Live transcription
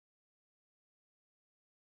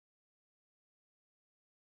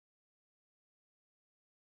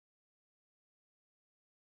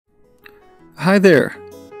Hi there!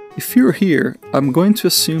 If you're here, I'm going to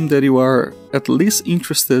assume that you are at least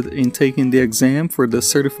interested in taking the exam for the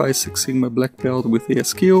Certified Six Sigma Black Belt with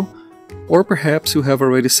ASQ, or perhaps you have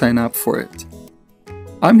already signed up for it.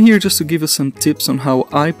 I'm here just to give you some tips on how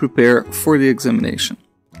I prepare for the examination.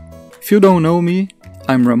 If you don't know me,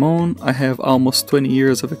 I'm Ramon. I have almost 20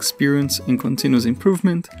 years of experience in continuous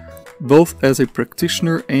improvement, both as a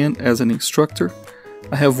practitioner and as an instructor.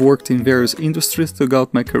 I have worked in various industries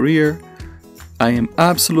throughout my career. I am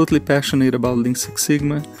absolutely passionate about Lean Six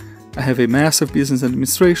Sigma. I have a Master of Business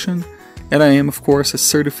Administration, and I am of course a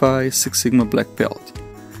Certified Six Sigma Black Belt.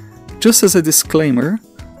 Just as a disclaimer,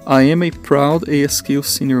 I am a proud ASQ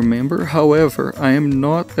senior member. However, I am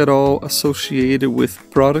not at all associated with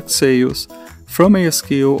product sales from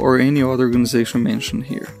ASQ or any other organization mentioned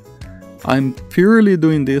here. I'm purely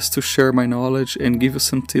doing this to share my knowledge and give you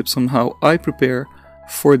some tips on how I prepare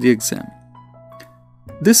for the exam.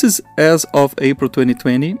 This is as of April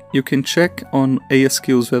 2020. You can check on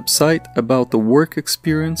ASQ's website about the work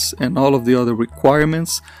experience and all of the other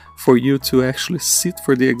requirements for you to actually sit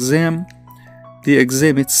for the exam. The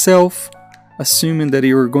exam itself, assuming that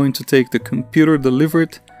you're going to take the computer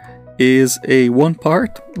delivered, is a one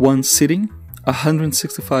sitting,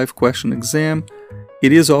 165 question exam.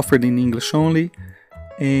 It is offered in English only,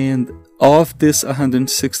 and of this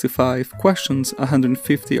 165 questions,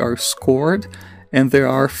 150 are scored, and there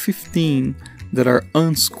are 15 that are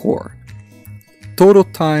unscored. Total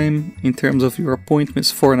time in terms of your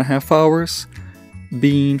appointments, 4.5 hours,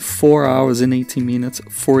 being 4 hours and 18 minutes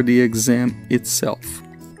for the exam itself.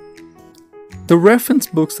 The reference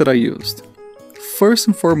books that I used. First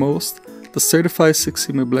and foremost, the Certified Six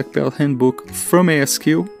Sigma Black Belt Handbook from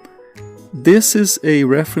ASQ. This is a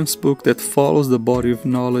reference book that follows the body of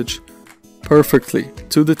knowledge perfectly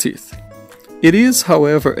to the teeth. It is,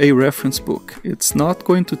 however, a reference book. It's not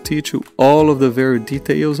going to teach you all of the very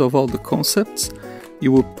details of all the concepts.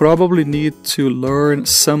 You will probably need to learn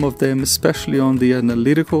some of them, especially on the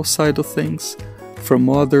analytical side of things, from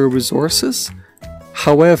other resources.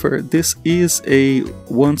 However, this is a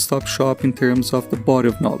one-stop shop in terms of the body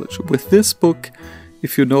of knowledge. With this book,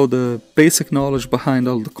 if you know the basic knowledge behind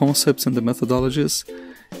all the concepts and the methodologies,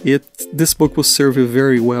 this book will serve you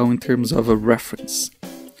very well in terms of a reference.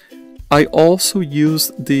 I also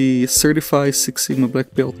used the Certified Six Sigma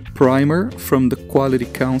Black Belt Primer from the Quality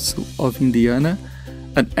Council of Indiana,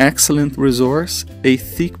 an excellent resource, a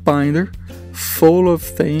thick binder, full of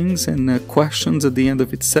things and questions at the end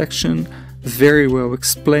of each section, very well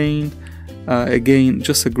explained. Again,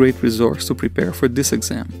 just a great resource to prepare for this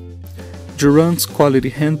exam. Durant's Quality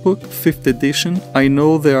Handbook, 5th edition. I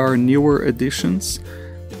know there are newer editions.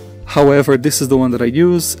 However, this is the one that I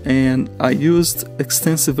use, and I used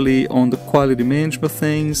extensively on the quality management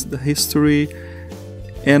things, the history,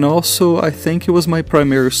 and also I think it was my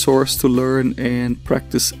primary source to learn and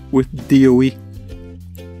practice with DOE.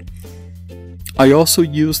 I also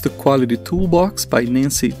used the Quality Toolbox by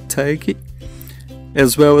Nancy Teige,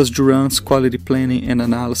 as well as Durant's Quality Planning and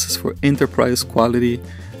Analysis for Enterprise Quality,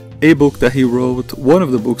 a book that he wrote, one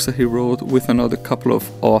of the books that he wrote with another couple of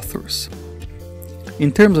authors.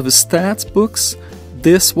 In terms of stats books,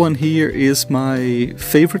 this one here is my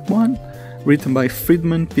favorite one, written by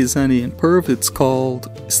Friedman, Pisani, and Perv. It's called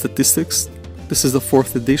Statistics. This is the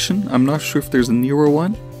 4th edition. I'm not sure if there's a newer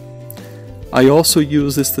one. I also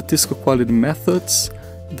use the Statistical Quality Methods,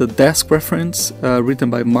 the desk reference, written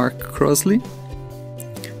by Mark Crosley.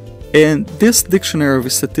 And this Dictionary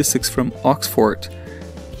of Statistics from Oxford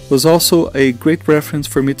was also a great reference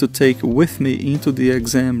for me to take with me into the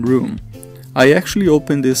exam room. I actually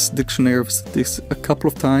opened this Dictionary of Statistics a couple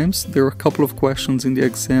of times. There were a couple of questions in the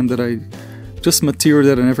exam that just material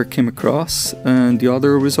that I never came across and the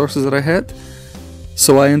other resources that I had.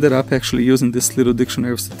 So I ended up actually using this little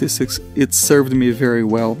Dictionary of Statistics. It served me very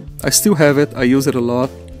well. I still have it, I use it a lot,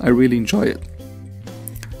 I really enjoy it.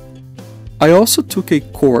 I also took a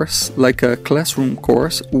course, like a classroom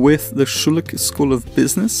course, with the Schulich School of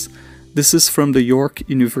Business. This is from the York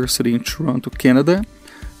University in Toronto, Canada.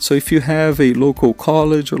 So if you have a local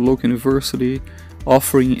college or local university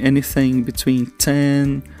offering anything between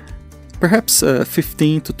 10, perhaps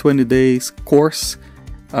 15 to 20 days course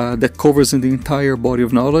that covers the entire body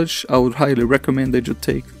of knowledge, I would highly recommend that you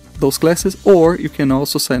take those classes, or you can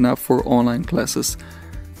also sign up for online classes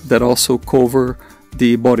that also cover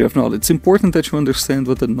the body of knowledge. It's important that you understand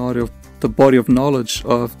what the body of knowledge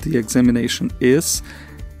of the examination is,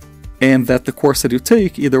 and that the course that you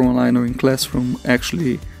take, either online or in classroom,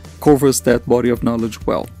 actually covers that body of knowledge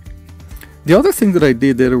well. The other thing that I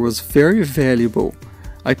did that was very valuable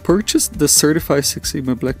I purchased the Certified Six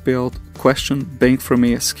Sigma Black Belt question bank from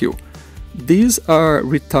ASQ. These are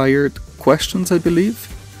retired questions, I believe,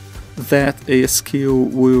 that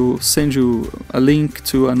ASQ will send you a link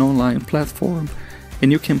to an online platform,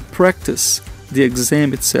 and you can practice the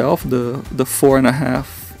exam itself, the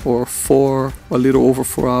 4.5 or a little over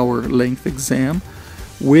 4 hour length exam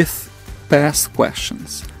with past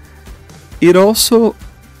questions. It also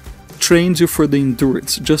trains you for the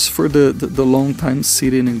endurance, just for the long time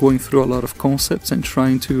sitting and going through a lot of concepts and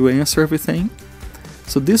trying to answer everything.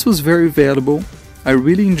 So this was very valuable. I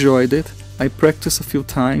really enjoyed it. I practiced a few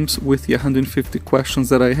times with the 150 questions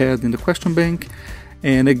that I had in the question bank,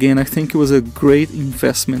 and again, I think it was a great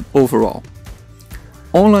investment overall.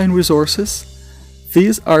 Online resources.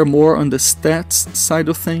 These are more on the stats side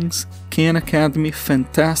of things. Khan Academy,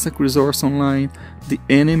 fantastic resource online. The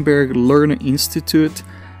Annenberg Learning Institute,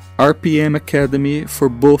 RPM Academy for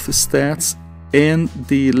both stats and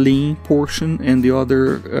the lean portion and the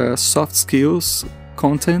other soft skills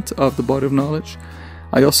content of the body of knowledge.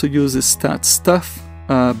 I also use the Stat Stuff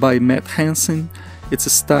by Matt Hansen. It's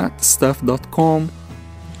statstuff.com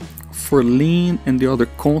for lean and the other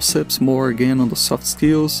concepts, more again on the soft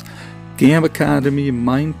skills. Game Academy,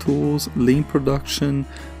 Mind Tools, Lean Production,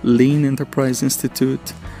 Lean Enterprise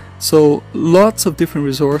Institute. So lots of different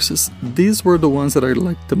resources. These were the ones that I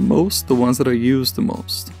liked the most, the ones that I used the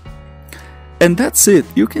most. And that's it.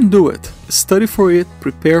 You can do it. Study for it,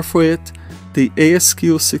 prepare for it. The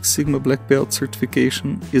ASQ Six Sigma Black Belt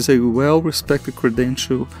certification is a well-respected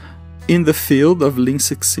credential in the field of Lean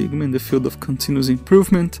Six Sigma, in the field of continuous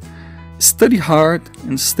improvement. Study hard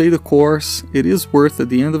and stay the course. It is worth at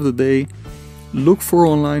the end of the day. Look for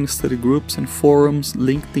online study groups and forums,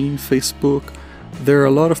 LinkedIn, Facebook. There are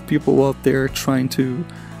a lot of people out there trying to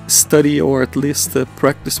study or at least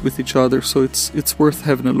practice with each other, so it's worth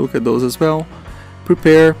having a look at those as well.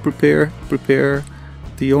 Prepare, prepare, prepare.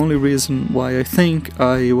 The only reason why I think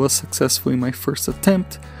I was successful in my first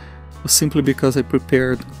attempt was simply because I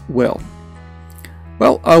prepared well.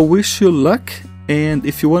 Well, I wish you luck, and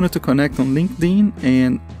if you wanted to connect on LinkedIn,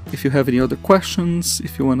 and if you have any other questions,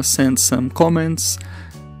 if you want to send some comments,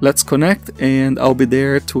 let's connect and I'll be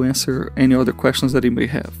there to answer any other questions that you may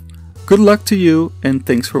have. Good luck to you, and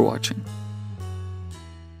thanks for watching.